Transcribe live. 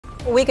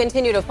We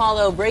continue to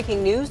follow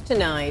breaking news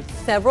tonight.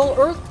 Several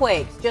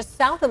earthquakes just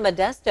south of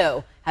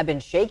Modesto have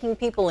been shaking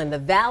people in the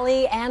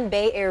Valley and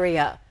Bay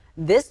Area.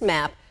 This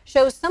map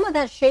shows some of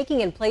that shaking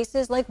in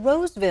places like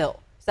Roseville,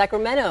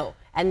 Sacramento,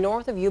 and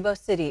north of Yuba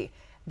City.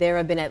 There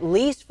have been at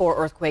least 4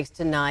 earthquakes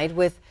tonight,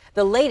 with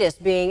the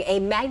latest being a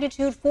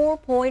magnitude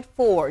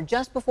 4.4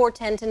 just before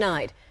 10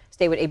 tonight.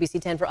 Stay with ABC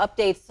 10 for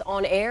updates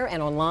on air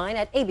and online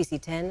at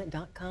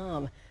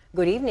abc10.com.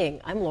 Good evening.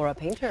 I'm Laura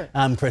Painter.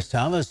 I'm Chris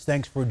Thomas.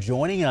 Thanks for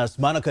joining us.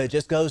 Monica, it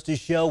just goes to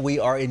show we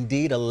are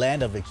indeed a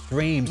land of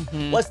extremes.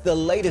 What's the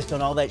latest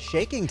on all that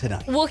shaking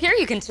tonight? Well, here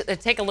you can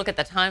take a look at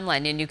the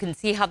timeline, and you can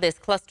see how this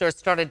cluster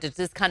started to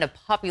just kind of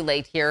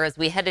populate here as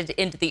we headed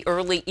into the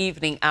early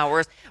evening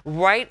hours,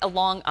 right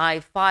along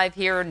I-5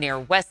 here near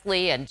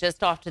Wesley and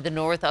just off to the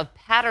north of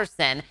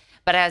Patterson.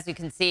 But as you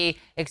can see,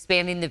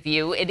 expanding the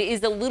view, it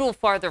is a little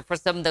farther for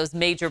some of those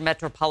major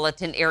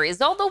metropolitan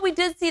areas. Although we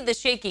did see the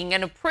shaking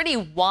in a pretty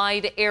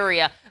wide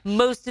area,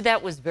 most of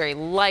that was very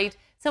light,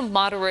 some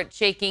moderate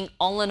shaking.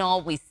 All in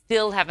all, we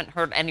still haven't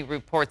heard any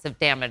reports of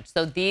damage.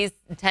 So these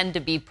tend to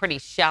be pretty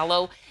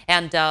shallow,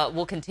 and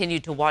we'll continue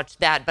to watch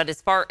that. But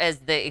as far as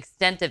the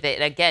extent of it,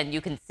 again,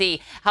 you can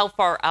see how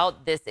far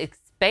out this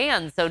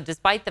expands. So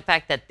despite the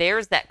fact that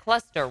there's that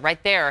cluster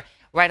right there,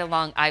 right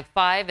along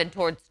I-5 and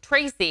towards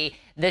Tracy,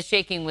 the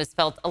shaking was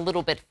felt a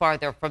little bit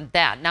farther from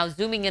that. Now,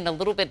 zooming in a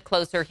little bit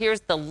closer, here's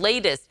the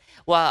latest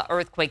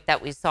earthquake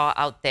that we saw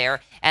out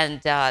there,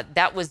 and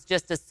that was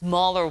just a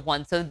smaller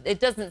one, so it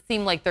doesn't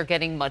seem like they're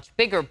getting much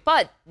bigger,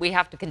 but we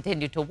have to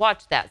continue to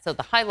watch that. So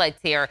the highlights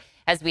here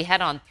as we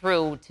head on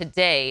through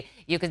today,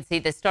 you can see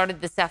this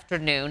started this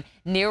afternoon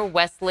near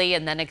Wesley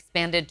and then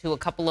expanded to a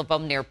couple of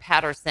them near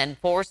Patterson.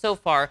 4 so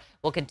far.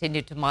 We'll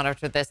continue to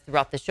monitor this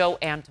throughout the show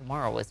and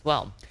tomorrow as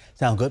well.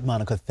 Sound good,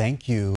 Monica. Thank you.